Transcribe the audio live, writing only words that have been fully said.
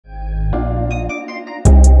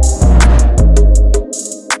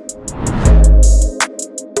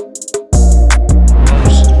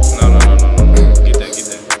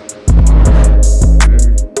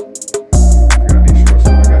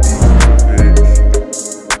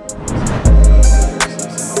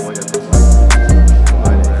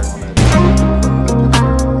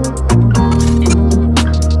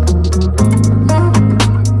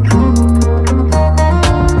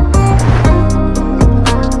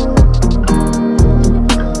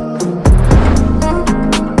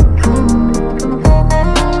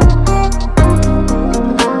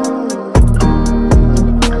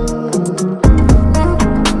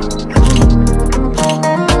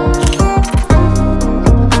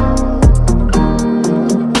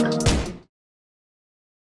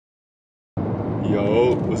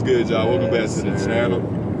to the channel. You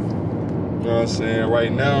know what I'm saying?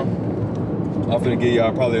 Right now, I'm finna give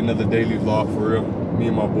y'all probably another daily vlog for real. Me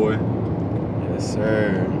and my boy. Yes,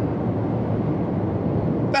 sir.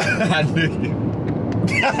 I knew you.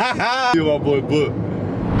 You my boy Book.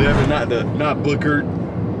 Devon, not bookert.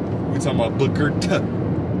 We talking about bookert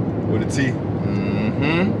with a T. Mm-hmm.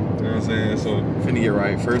 You know what I'm saying? So finna get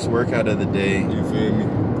right. First workout of the day. You feel me?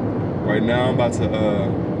 Right now I'm about to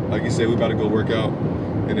like you said, we about to go work out.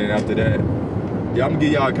 And then after that, yeah, I'm gonna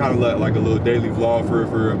give y'all kind of like a little daily vlog for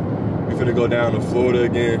real. We finna go down to Florida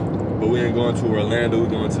again, but we ain't going to Orlando. We're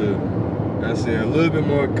going to, I say, a little bit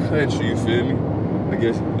more country, you feel me? I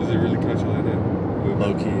guess, is it really country like that?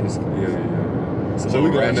 Low key is. Yeah. So we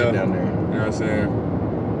going down there. You know what I'm saying?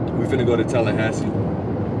 We finna go to Tallahassee.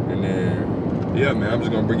 And then, yeah, man, I'm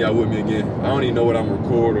just gonna bring y'all with me again. I don't even know what I'm gonna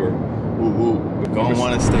record or woo-woo. You're gonna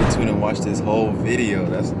wanna stay tuned and watch this whole video.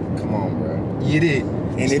 Come on, bro. Get it.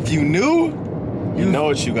 And if you knew, you know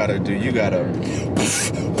what you gotta do. You gotta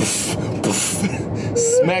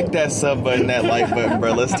smack that sub button, that like button,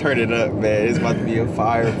 bro. Let's turn it up, man. It's about to be a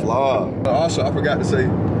fire vlog. Also, I forgot to say,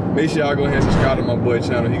 make sure y'all go ahead and subscribe to my boy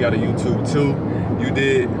channel. He got a YouTube too. You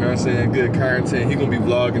did, you know what I'm saying? Good content. He gonna be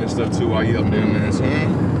vlogging and stuff too while he up there, man. So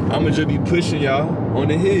I'ma just be pushing y'all on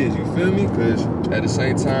the his, you feel me? Cause at the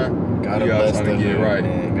same time, gotta bless the get hood, right.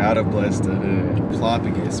 Man. Gotta bless the hood.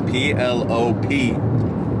 Plopagus. P-L-O-P.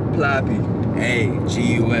 Ploppy.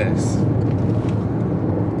 A-G-U-S.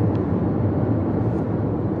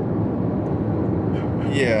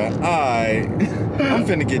 Yeah, I'm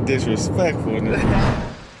finna get disrespectful now.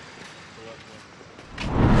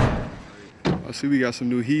 I see we got some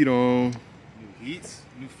new heat on. New heats?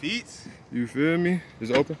 New feets? You feel me?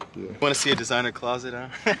 It's open? Yeah. Want to see a designer closet,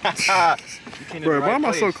 huh? Bro, why am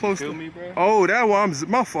I so close to me, bro? Oh, that was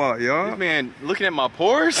my fault, y'all. This man looking at my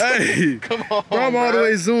pores? Hey, come on, bro, I'm all the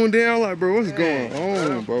way zoomed in. I'm like, bro, what's Dang,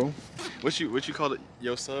 going on, bro? What you call it?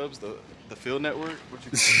 Your subs, the field network? What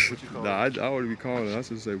you call nah, it? I already be calling it. I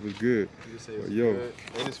should say what's good. You say what's yo, good.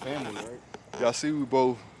 And his family, right? Y'all see we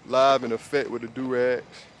both live in effect with the do-rags.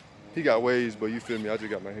 He got waves, but you feel me? I just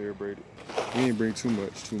got my hair braided. We ain't bring too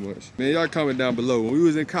much. Man, y'all comment down below. When we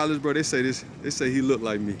was in college, bro, they say he looked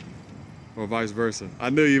like me, or vice versa. I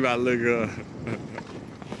knew you about to look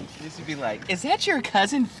He used to be like, "Is that your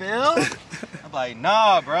cousin Phil?" I'm like,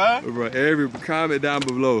 "Nah, bro." Bro, every comment down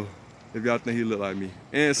below if y'all think he look like me.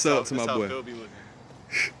 And sub to my boy. Phil be looking.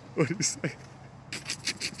 What do you say?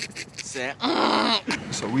 Say,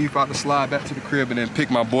 So we about to slide back to the crib and then pick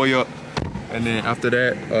my boy up. And then after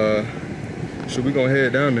that, should we go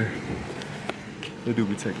head down there? They do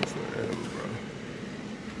be taking forever,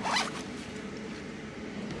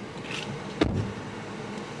 bro.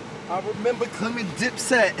 I remember Clement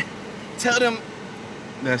Dipset. Tell them.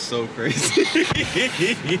 That's so crazy.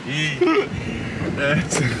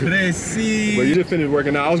 That's crazy. But you just finished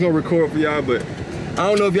working out. I was gonna record for y'all, but I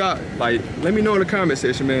don't know if y'all, like, let me know in the comment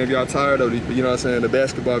section, man, if y'all tired of the, you know what I'm saying, the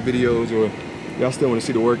basketball videos, or y'all still want to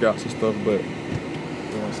see the workouts and stuff, but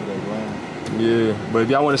You want to see that glam? yeah, but if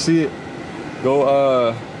y'all want to see it,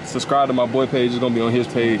 go subscribe to my boy page. It's gonna be on his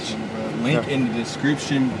page. Link in the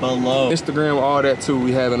description below. Instagram, all that too.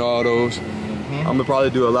 We having all those. I'm gonna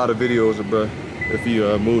probably do a lot of videos, bro, if he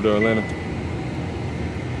moved to Atlanta.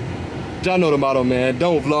 Y'all know the motto, man.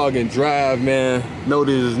 Don't vlog and drive, man. No,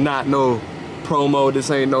 this is not no promo.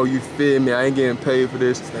 This ain't no, you feel me? I ain't getting paid for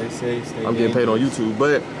this. Stay safe, stay I'm getting paid on YouTube,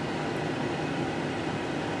 but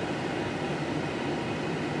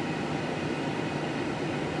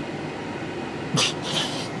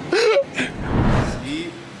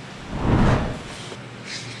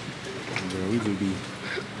we just be,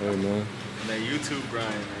 hey man. That YouTube grind,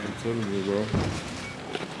 man. I'm telling you, bro.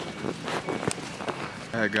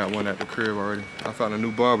 I had got one at the crib already. I found a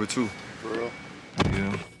new barber too. For real?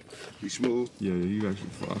 Yeah. He smooth. Yeah, you actually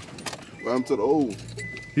fine. Well, I'm to the old.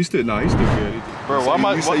 He's still good. Bro, why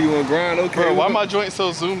my you say you on grind? Okay. Bro, why my joint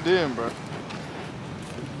so zoomed in, bro?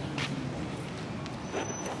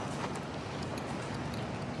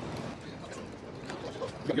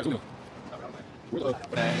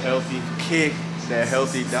 That healthy kick, that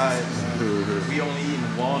healthy diet. We only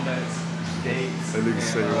eating walnuts, dates. That nigga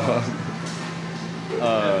say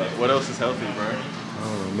what else is healthy, bro? I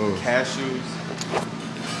don't know. Cashews.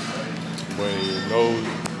 Wayne knows.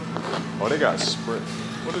 Oh, they got Sprint.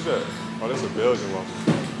 What is that? Oh, that's a Belgian one.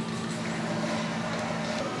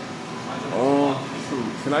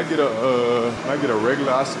 Can I get a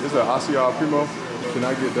regular? It's an Asial Primo. Can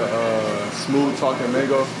I get the smooth talking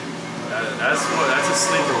mango? That's a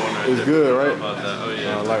sleeper one right It's there. good, right? About that. Oh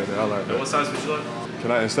yeah. I like that. I like that. And what size would you like?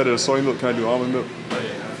 Can I, instead of the soy milk, can I do almond milk? Oh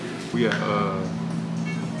yeah. We at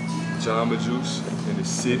Jamba Juice in the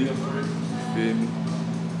city. You feel me?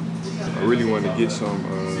 I really want to get some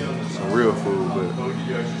real food, but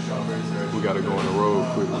we gotta go on the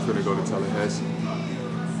road quick. We're finna go to Tallahassee,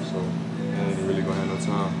 so I ain't really gonna have no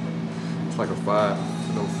time. It's like a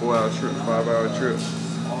 4-hour trip, 5-hour trip.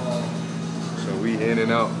 So we in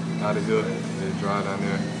and out of here and drive down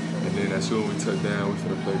there, and then as soon as we touch down, we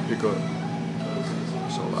finna play pickup.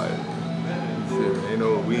 So like, you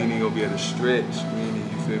feel me? We ain't even gonna be able to stretch. We ain't even,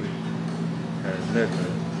 you feel me? Have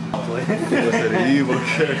nothing. What's that evil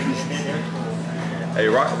character? Hey,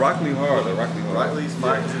 Rock Lee hard though. Rock Lee hard. Rock Lee's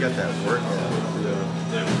fine because he got that work.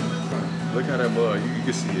 Yeah. Look how that mud. You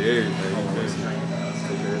can see everything.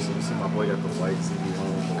 You see my boy got the white CD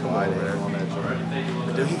on that joint.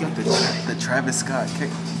 But then he got the Travis Scott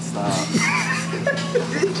kick. Stop.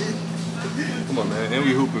 Come on, man. And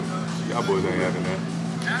we hooping. Y'all boys ain't having that.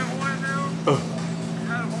 Come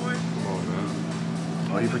on, man.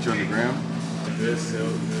 Oh, he put you on the ground? Good silk.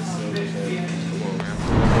 Come on,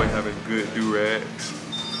 man. My boy having good do-rags.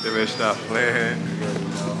 They better stop playing.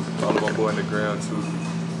 Follow my boy in the ground, too. You know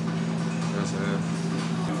what I'm saying?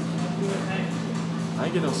 I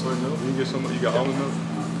ain't get no soy milk. You get some, you got almond milk?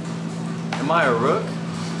 Am I a rook?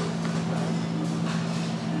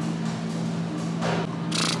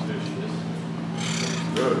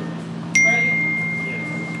 Good.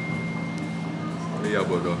 There y'all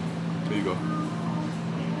boy go. There you go.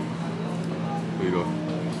 There you go.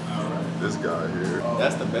 This guy here.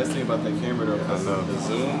 That's the best thing about that camera though. I know. The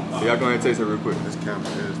zoom. So y'all go ahead and taste it real quick. This camera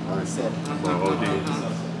is nice. OD.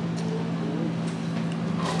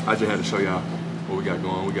 I just had to show y'all what we got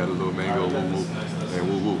going. We got a little mango woo woo. And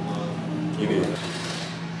woo woo. Get in.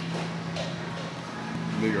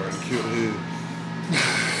 Nigga already killed his.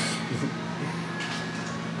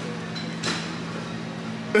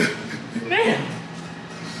 Man.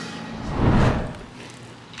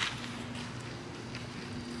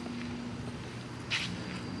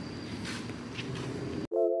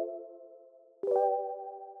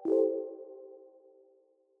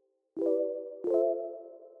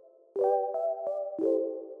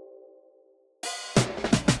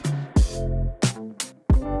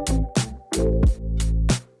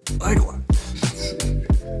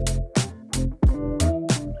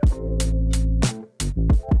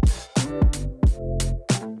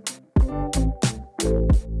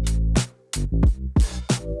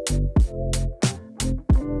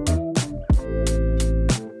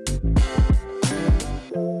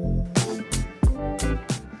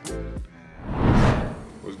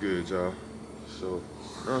 What's good, y'all? So, you know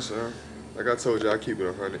what I'm saying? Like I told y'all, I keep it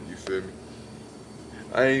 100, you feel me?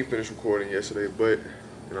 I ain't finished recording yesterday, but, you know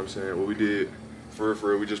what I'm saying? What we did, for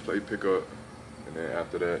real, we just played pickup, and then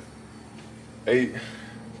after that, ate, you know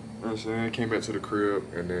what I'm saying? Came back to the crib,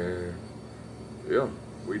 and then, yeah,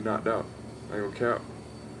 we knocked out. I ain't gonna cap.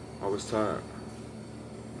 I was tired.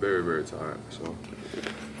 Very, very tired, so.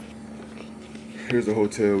 Here's the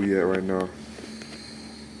hotel we at right now.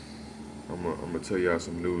 I'm gonna tell y'all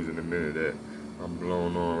some news in a minute that I'm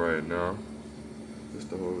blown on right now. It's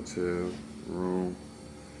the hotel room.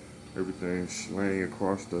 Everything's slaying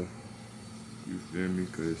across the, you feel me?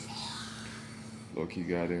 Cause low-key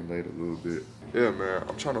got in late a little bit. Yeah, man,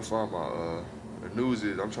 I'm trying to find my, the news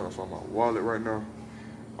is I'm trying to find my wallet right now.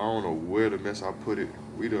 I don't know where the mess I put it.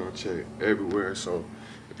 We done checked everywhere. So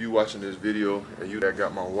if you watching this video and you that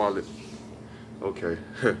got my wallet, okay,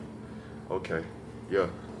 okay, yeah.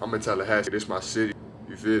 I'm in Tallahassee, this my city,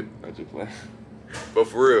 you feel? I just play. But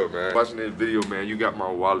for real, man, watching this video, man, you got my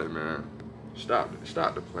wallet, man. Stop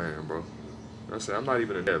the playing, bro. You know what I'm saying? I'm not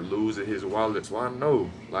even in that losing his wallet, so I know.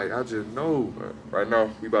 Like, I just know. But right now,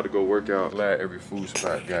 we about to go work out. Glad every food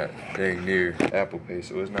spot got dang near Apple Pay,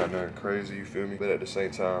 so it's not nothing crazy, you feel me? But at the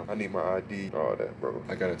same time, I need my ID, all that, bro.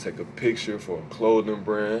 I gotta take a picture for a clothing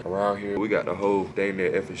brand around here. We got the whole dang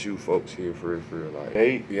near FSU folks here for real. Like,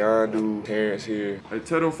 Nate, Beyondu, Terrence here. Like,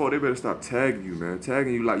 tell them folks they better stop tagging you, man.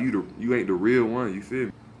 Tagging you like you ain't the real one, you feel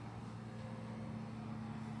me?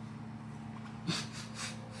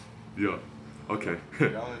 Yeah. Okay.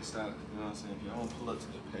 Y'all ain't stop, you know what I'm saying? If y'all don't pull up to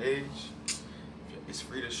the page, it's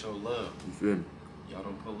free to show love. You feel me? Y'all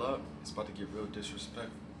don't pull up, it's about to get real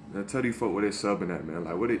disrespectful. Now tell these folk what they subbing at, man.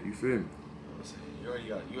 Like, what it, you feel me? You know what I'm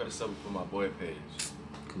saying? You gotta sub it for my boy page.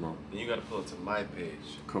 Come on. Then you gotta pull up to my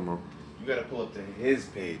page. Come on. You gotta pull up to his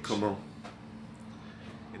page. Come on.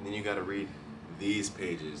 And then you gotta read these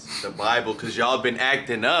pages. The Bible, cause y'all been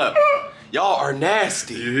acting up. Y'all are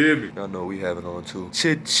nasty. You hear me? Y'all know we have it on too.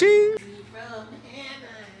 Cha-ching!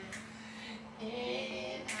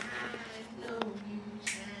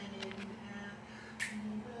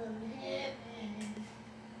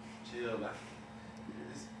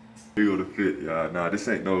 feel the fit, y'all. Nah, this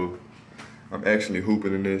ain't no, I'm actually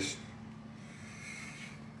hooping in this.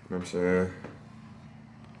 You know what I'm saying?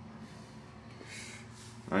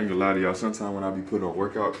 I ain't gonna lie to y'all, sometimes when I be putting on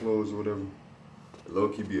workout clothes or whatever, it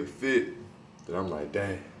low-key be a fit, then I'm like,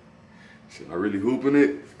 dang, should I really hooping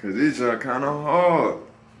it? Cause it's kinda hard,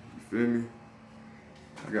 you feel me?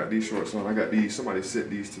 I got these shorts on, I got these, somebody sent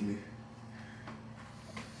these to me.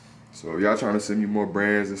 So if y'all trying to send me more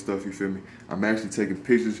brands and stuff, you feel me? I'm actually taking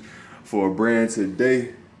pictures for a brand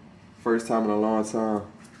today. First time in a long time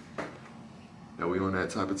that we on that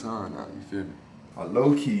type of time now, you feel me? I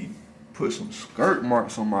low-key put some skirt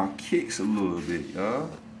marks on my kicks a little bit, y'all.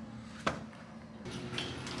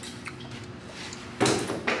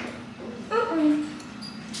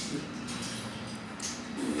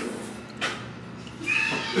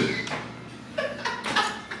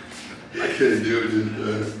 I can't do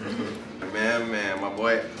this, Man, my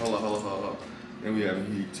boy. Hold on. And we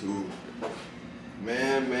having heat too.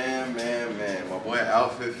 Man. My boy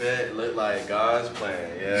outfit fit look like God's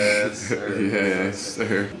plan. Yes, sir. Yes,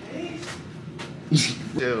 sir.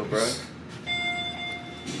 Chill, bro.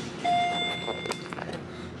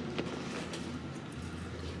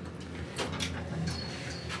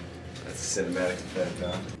 That's a cinematic effect,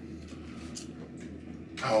 huh?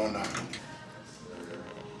 Oh no.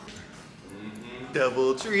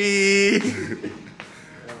 Double tree.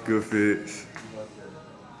 Good fits.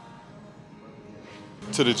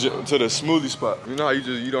 To the smoothie spot. You know how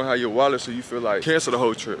you don't have your wallet, so you feel like cancel the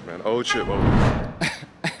whole trip, man. The whole trip over.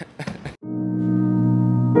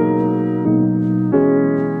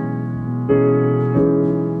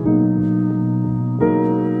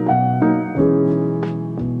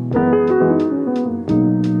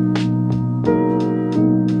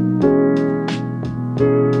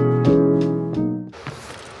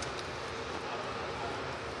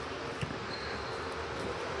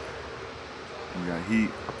 We got heat.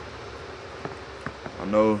 I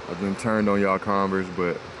know I've been turned on y'all Converse,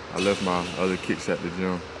 but I left my other kicks at the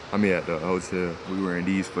gym. I mean at the hotel. We wearing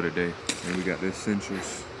these for the day. And we got the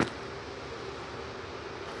essentials.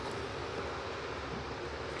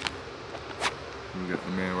 We got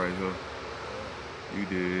the man right here. You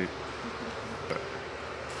did.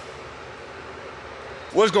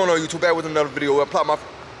 What's going on, YouTube? Back with another video. I pop my.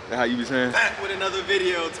 That how you be saying? Back with another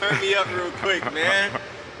video. Turn me up real quick, man.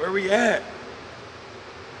 Where we at?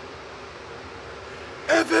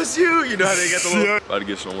 FSU. You know how they got the little. About to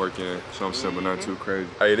get some work in. Something simple, not too crazy.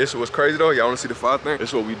 Hey, this is what's crazy though. Y'all wanna see the fire thing? This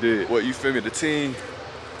is what we did. What, you feel me? The team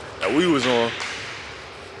that we was on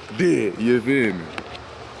did. You feel me?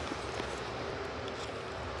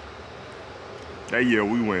 That year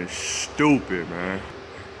we went stupid, man.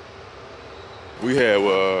 We had,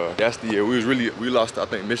 that's the year we lost, I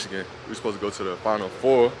think, Michigan. We were supposed to go to the Final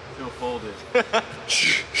Four. Feel folded.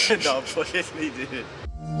 No, please, he did.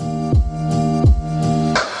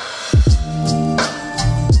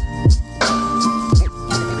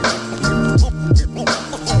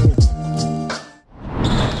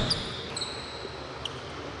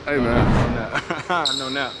 Hey, man. No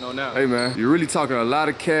nap. Hey, man. You're really talking a lot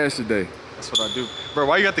of cash today. That's what I do. Bro,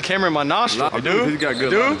 why you got the camera in my nostril? I do? You got good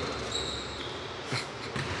do? lighting.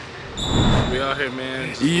 We out here,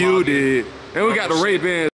 man. You did. And we got the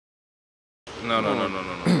Ray-Bans. No.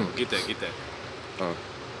 Get that. Oh.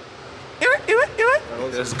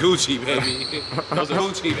 That's Gucci, baby. Those are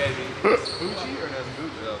Gucci, baby. Gucci or that's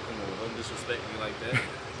Gucci? Oh, come on, don't disrespect me like that.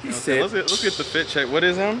 He said, let's get the fit check. What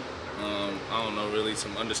is him? I don't know, really.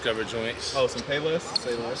 Some undiscovered joints. Oh, some Payless?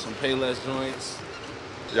 Some Payless joints.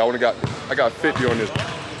 y'all only got, I got 50 on this.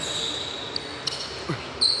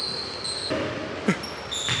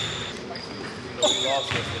 We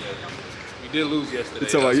lost yesterday. We did lose yesterday.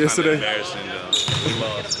 You talking about yesterday? Embarrassing, we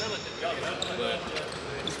lost. But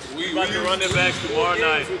we about to run it back tomorrow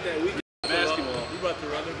night. Basketball. We about to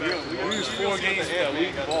run it back. We use 4 games a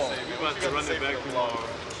week ball. We about to run it back tomorrow.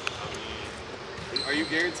 Are you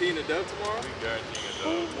guaranteeing a dub tomorrow? We guaranteeing a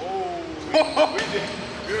dub. Whoa.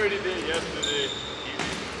 We already did yesterday.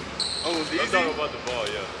 Oh, it was easy? I'm talking about the ball,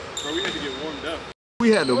 yeah. Bro, we had to get warmed up. We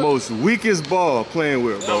had the most weakest ball playing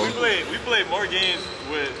with, bro. No, we played more games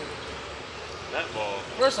with that ball.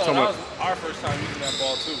 First off, that was our first time using that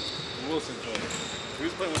ball too. Wilson joint. We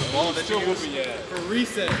was playing with the ball that you used for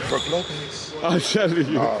reset. Brooke Lopez. I'm telling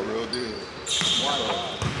you. Oh, real deal.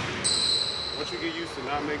 Wow. Once you get used to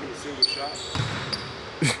not making a single shot.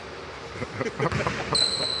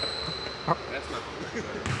 That's not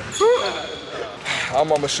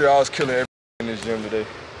I'm almost sure I was killing everything in this gym today.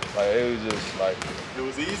 Like, it was just like... It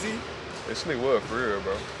was easy? This nigga was for real,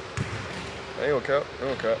 bro. They ain't gonna cap. They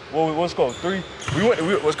don't cap. Well, what's go? 3?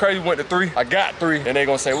 What's crazy, we went to 3. I got 3. And they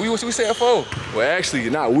gonna say, we said 4. Well, actually,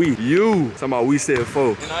 not we. You. Talking about we said 4.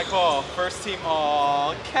 And I call first team,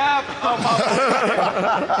 cap.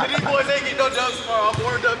 These boys ain't getting no jumps tomorrow. I'm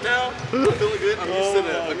warmed up now. I'm feeling good. I'm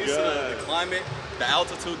used to the climate, the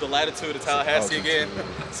altitude, the latitude of Tallahassee again.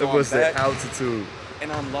 So what's the back, altitude?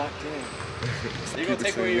 and I'm locked in. You're gonna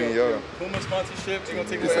take away your Puma sponsorship. You're gonna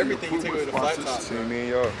take away everything. You take away the flight time. Between me and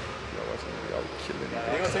y'all. Y'all killing it.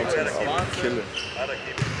 You're gonna take away the sponsor. Killing.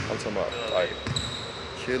 I'm talking about like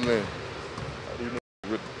killing.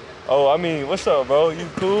 Oh, I mean, what's up, bro? You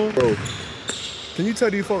cool? Bro, can you tell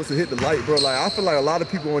these folks to hit the like, bro? Like, I feel like a lot of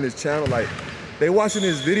people on this channel, like, they watching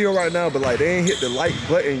this video right now, but like, they ain't hit the like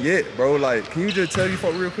button yet, bro. Like, can you just tell these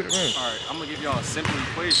folks real quick, man? All right, I'm gonna give y'all a simple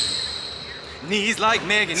equation. Knees like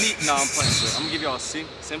Megan, no, I'm playing. I'm gonna give y'all a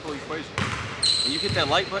simple equation. When you hit that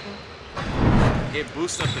like button, it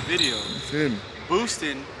boosts up the video. You feel me?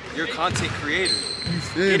 Boosting your content creator. You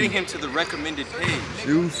feel me? Getting him to the recommended page.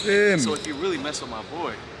 You feel me? So if you really mess with my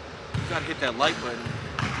boy, you gotta hit that like button,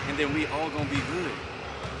 and then we all gonna be good.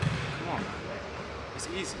 Come on, man. It's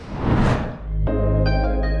easy.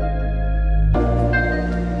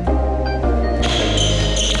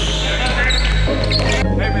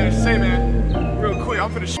 Hey man, real quick,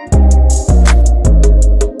 I'm finna